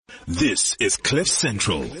This is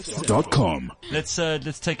CliffCentral.com.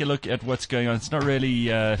 Let's take a look at what's going on. It's not really,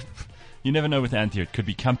 you never know with Anthea. It could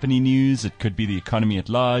be company news. It could be the economy at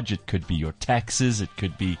large. It could be your taxes. It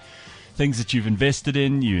could be things that you've invested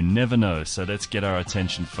in. You never know. So let's get our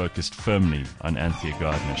attention focused firmly on Anthea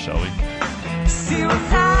Gardner, shall we? See what's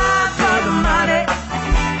high for the money.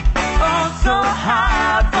 Oh, so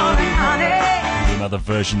high for the honey. Another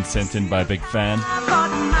version sent in by a big fan.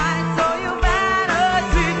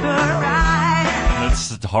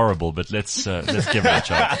 It's horrible, but let's give it a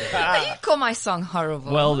chance. You call my song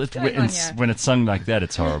horrible. Well, when it's sung like that,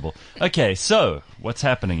 it's horrible. Okay, so what's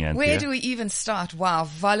happening, Anthea? Where do we even start? Wow,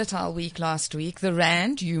 volatile week last week. The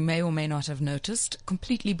rand, you may or may not have noticed,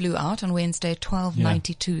 completely blew out on Wednesday,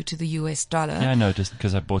 12.92 to the US dollar. Yeah, I noticed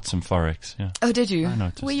because I bought some forex. Yeah. Oh, did you? I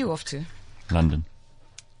noticed. Where are you off to? London.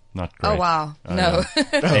 Not great. Oh, wow. No.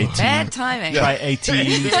 Yeah. 18. Bad timing. Try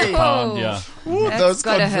 18 per pound, yeah. Ooh, those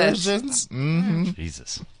conversions. Mm-hmm.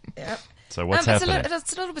 Jesus. Yep. So what's happening?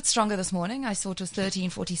 It's a little bit stronger this morning. I saw it was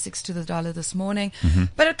 13.46 to the dollar this morning. Mm-hmm.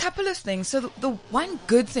 But a couple of things. So the one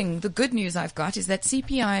good thing, the good news I've got is that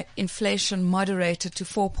CPI inflation moderated to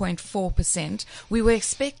 4.4%. We were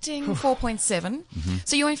expecting 4.7. Mm-hmm.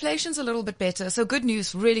 So your inflation's a little bit better. So good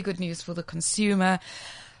news, really good news for the consumer.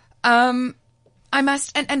 I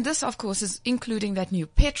must, and this of course is including that new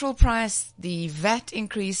petrol price, the VAT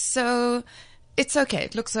increase. So it's okay.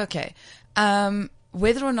 It looks okay.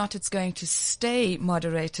 Whether or not it's going to stay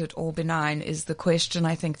moderated or benign is the question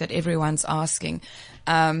I think that everyone's asking.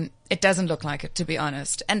 It doesn't look like it, to be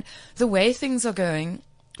honest. And the way things are going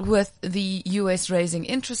with the US raising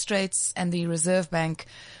interest rates and the Reserve Bank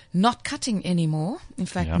not cutting anymore, in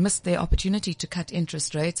fact, missed their opportunity to cut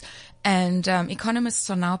interest rates. And economists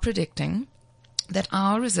are now predicting that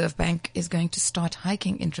our Reserve Bank is going to start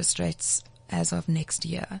hiking interest rates as of next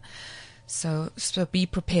year. So be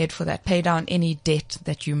prepared for that. Pay down any debt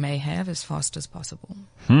that you may have as fast as possible.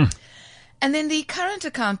 And then the current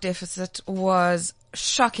account deficit was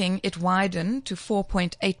shocking. It widened to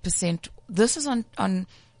 4.8%. This is on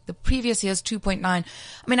the previous year's 2.9. I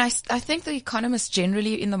mean, I think the economists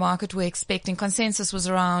generally in the market were expecting, consensus was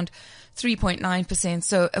around 3.9%,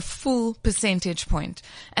 so a full percentage point.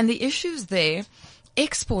 And the issues there,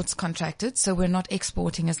 exports contracted, so we're not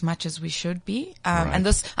exporting as much as we should be. Right. And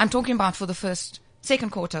this, I'm talking about for the second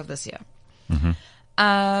quarter of this year.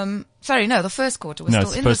 Mm-hmm. Sorry, no, the first quarter was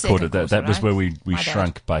still in the second quarter. That was right? where we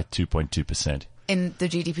shrunk by 2.2%. In the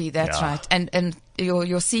GDP, that's right. And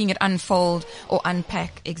you're seeing it unfold or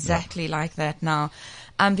unpack exactly like that now.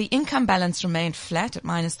 The income balance remained flat at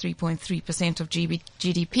minus 3.3% of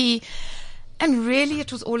GDP. And really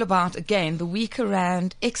it was all about, again, the weaker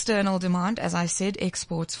rand, external demand, as I said,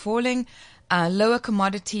 exports falling, lower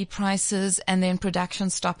commodity prices, and then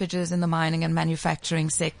production stoppages in the mining and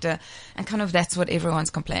manufacturing sector. And kind of that's what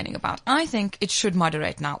everyone's complaining about. I think it should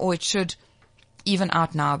moderate now, or it should even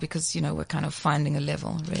out now, because, you know, we're kind of finding a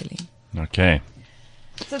level, really. Okay.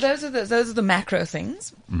 So those are the macro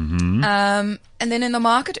things. Mm-hmm. And then in the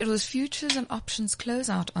market, it was futures and options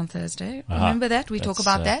closeout on Thursday. Remember that? We talk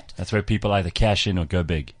about that. That's where people either cash in or go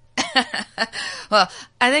big. Well,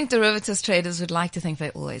 I think derivatives traders would like to think they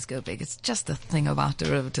always go big. It's just the thing about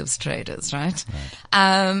derivatives traders, right?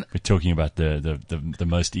 We're talking about the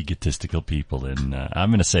most egotistical people in, I'm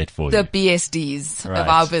going to say it for the you. The BSDs of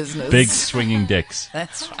our business. Big swinging dicks.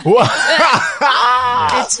 That's right.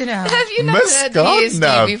 It's, Have you not Miss heard Gardner,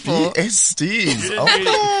 BSD before? BSDs.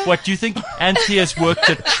 Oh. What, do you think Anthea's worked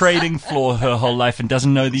at trading floor her whole life and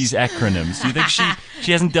doesn't know these acronyms? Do you think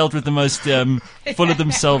she hasn't dealt with the most full of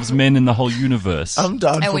themselves men in the whole universe? I'm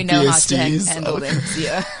down And for we know BSDs. how to handle them.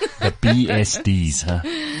 Yeah. The BSDs, huh?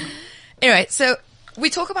 Anyway, so we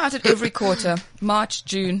talk about it every quarter. March,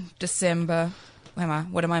 June, December.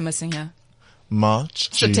 What am I missing here? March,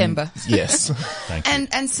 June. September. Yes. Thank you.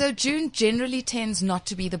 And so June generally tends not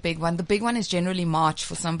to be the big one. The big one is generally March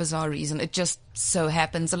for some bizarre reason. It just so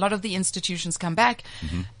happens. A lot of the institutions come back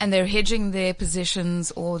and they're hedging their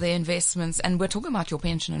positions or their investments. And we're talking about your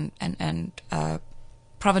pension and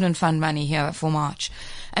Provident Fund money here for March.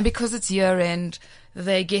 And because it's year end,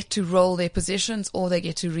 they get to roll their positions or they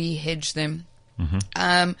get to re-hedge them.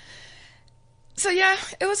 So yeah,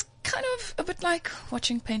 it was kind of a bit like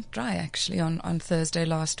watching paint dry actually on Thursday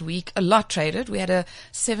last week. A lot traded. We had a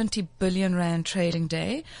 70 billion rand trading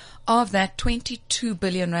day. Of that, 22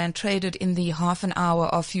 billion rand traded in the half an hour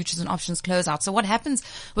of futures and options closeout. So what happens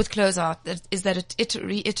with closeout is that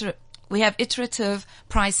we have iterative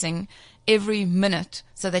pricing every minute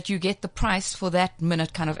so that you get the price for that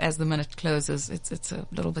minute kind of as the minute closes. It's a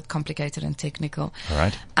little bit complicated and technical. All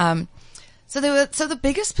right. So the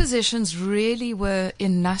biggest positions really were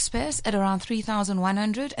in Naspers at around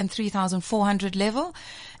 3,100 and 3,400 level.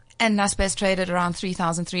 And Naspers traded around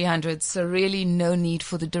 3,300. So really no need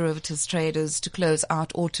for the derivatives traders to close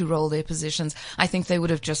out or to roll their positions. I think they would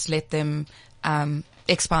have just let them,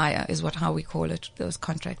 expire is how we call it. Those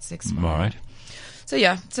contracts expire. All right. So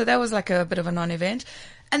yeah, so that was like a bit of a non-event.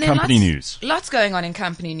 And then Company news. Lots going on in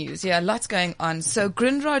company news. Yeah, lots going on. So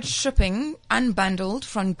Grindrod Shipping unbundled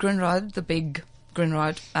from Grindrod, the big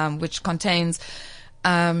Grindrod, which contains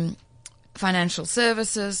financial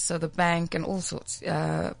services, so the bank and all sorts,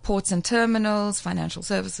 ports and terminals, financial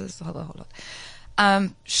services, the whole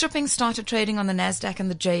lot. Shipping started trading on the NASDAQ and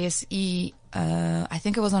the JSE, I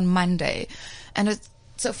think it was on Monday. And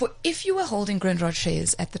if you were holding Grindrod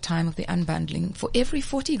shares at the time of the unbundling, for every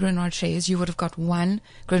 40 Grindrod shares, you would have got one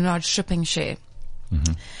Grindrod Shipping share.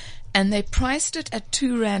 Mm-hmm. And they priced it at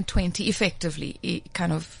R2.20 effectively,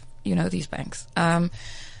 kind of, these banks.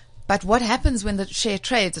 But what happens when the share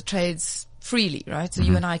trades? It trades freely, right? So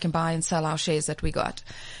you and I can buy and sell our shares that we got.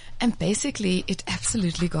 And basically, it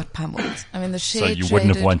absolutely got pummeled. I mean, the share So you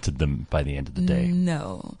wouldn't have wanted them by the end of the day.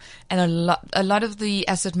 No. And a lot of the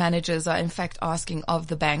asset managers are in fact asking of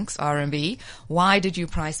the banks, RMB, why did you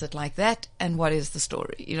price it like that? And what is the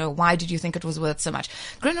story? Why did you think it was worth so much?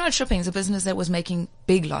 Grindrod Shipping is a business that was making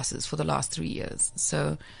big losses for the last 3 years.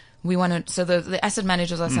 So the asset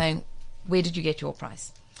managers are saying, where did you get your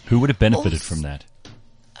price? Who would have benefited from that?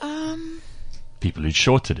 People who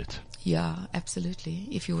shorted it. Yeah, absolutely.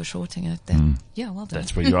 If you were shorting it, then yeah, well done.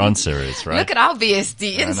 That's where your answer is, right? Look at our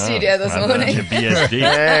BSD in studio this morning. BSD.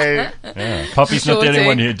 Hey. Yeah. Poppy's not the only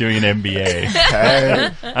one here doing an MBA. Hey.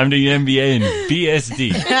 I'm doing an MBA in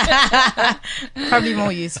BSD. Probably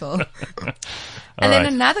more useful. And then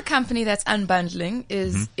another company that's unbundling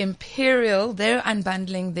is Imperial. They're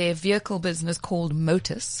unbundling their vehicle business called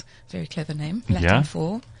Motus. Very clever name. Latin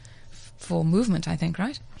for movement, I think,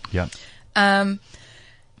 right? Yeah.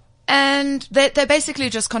 And they're basically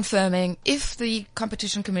just confirming if the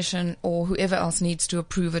Competition Commission or whoever else needs to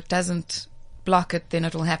approve it doesn't block it, then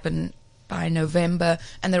it'll happen by November.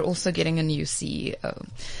 And they're also getting a new CEO.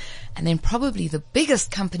 And then probably the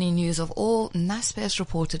biggest company news of all, Naspers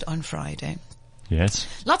reported on Friday. Yes.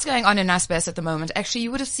 Lots going on in Naspers at the moment. Actually,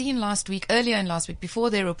 you would have seen earlier in last week, before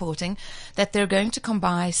their reporting, that they're going to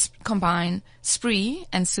combine Spree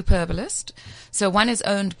and Superbalist. So one is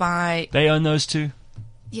owned by... They own those two?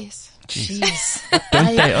 Yes. Jeez.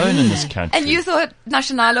 Don't they own in this country? And you thought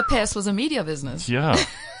Nasionale Pers was a media business? Yeah.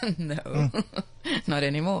 No, not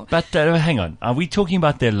anymore. But hang on. Are we talking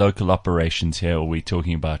about their local operations here, or are we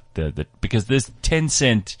talking about because this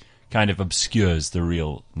 10-cent kind of obscures the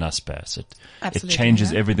real Naspers. It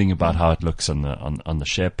changes everything about how it looks on the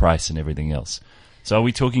share price and everything else. So are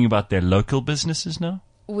we talking about their local businesses now?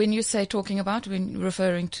 When you say talking about, when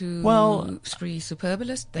referring to Spree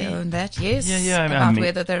Superbalist, they own that, yes. Yeah.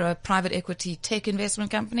 Whether they're a private equity tech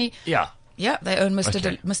investment company. Yeah. Yeah, they own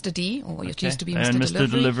Mr. D, or it used to be Mr. And Delivery.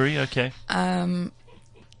 Mr. Delivery, okay.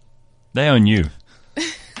 They own you.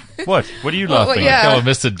 What? What are you laughing at? Come on,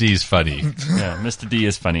 Mr. D's funny. Yeah, Mr. D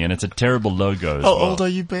is funny, and it's a terrible logo as How well. old are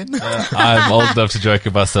you, Ben? I'm old enough to joke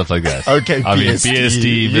about stuff like that. Okay, I mean,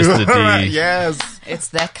 BSD, Mr. D. Right, yes. It's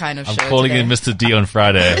that kind of I'm show calling today. in Mr. D on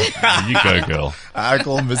Friday. You go, girl. I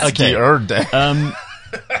call Mr. Okay. D every day.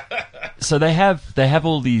 So they have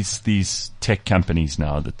all these tech companies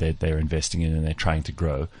now that they're investing in and they're trying to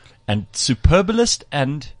grow. And Superbalist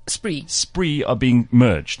and Spree are being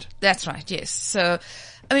merged. That's right, yes. So,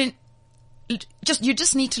 I mean, you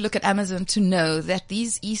just need to look at Amazon to know that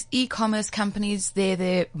these e-commerce companies,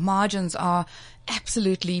 their margins are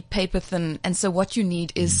absolutely paper thin. And so what you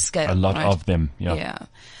need is scale. A lot right? of them, yeah. Yeah.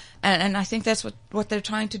 And I think that's what they're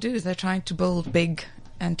trying to do, is they're trying to build big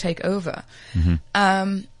and take over.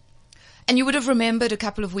 Mm-hmm. And you would have remembered a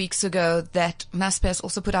couple of weeks ago that Naspers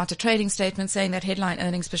also put out a trading statement saying that headline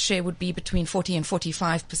earnings per share would be between 40 and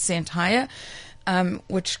 45% higher,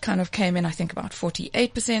 which kind of came in, I think, about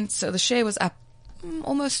 48%. So the share was up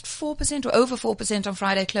almost 4% or over 4% on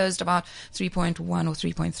Friday, closed about 3.1 or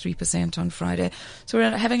 3.3% on Friday. So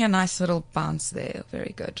we're having a nice little bounce there.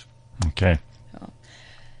 Very good. Okay.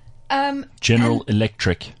 General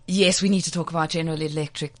Electric. Yes, we need to talk about General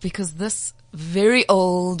Electric, because this very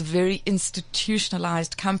old, very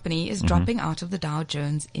institutionalized company is dropping out of the Dow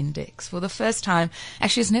Jones index for the first time.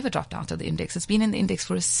 Actually, it's never dropped out of the index. It's been in the index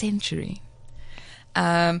for a century.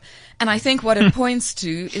 And I think what it points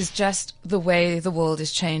to is just the way the world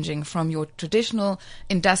is changing from your traditional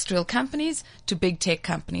industrial companies to big tech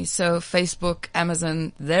companies. So Facebook,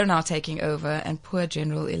 Amazon, they're now taking over, and poor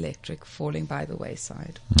General Electric falling by the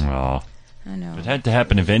wayside. Oh. I know. It had to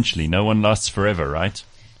happen eventually. No one lasts forever, right?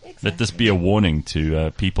 Let this be a warning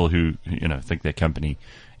to people who, think their company,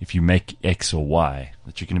 if you make X or Y,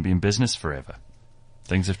 that you're going to be in business forever.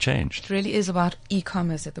 Things have changed. It really is about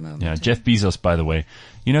e-commerce at the moment. Yeah, Jeff Bezos, by the way,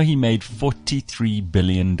 he made $43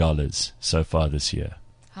 billion so far this year.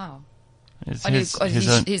 How? It's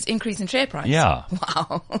His increase in share price? Yeah.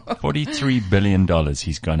 Wow. $43 billion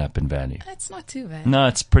he's gone up in value. That's not too bad. No,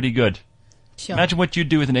 it's pretty good. Sure. Imagine what you'd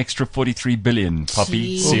do with an extra 43 billion,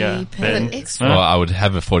 Poppy. Cheap. Yeah, Ben. An extra. Well, I would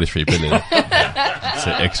have a 43 billion. It's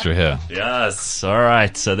an extra here. Yes. All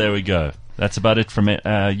right. So there we go. That's about it from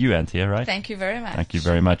you, Anthea, right? Thank you very much. Thank you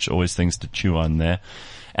very much. Always things to chew on there.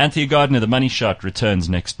 Anthea Gardner, The Money Shot, returns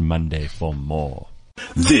next Monday for more.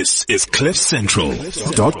 This is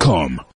CliffCentral.com.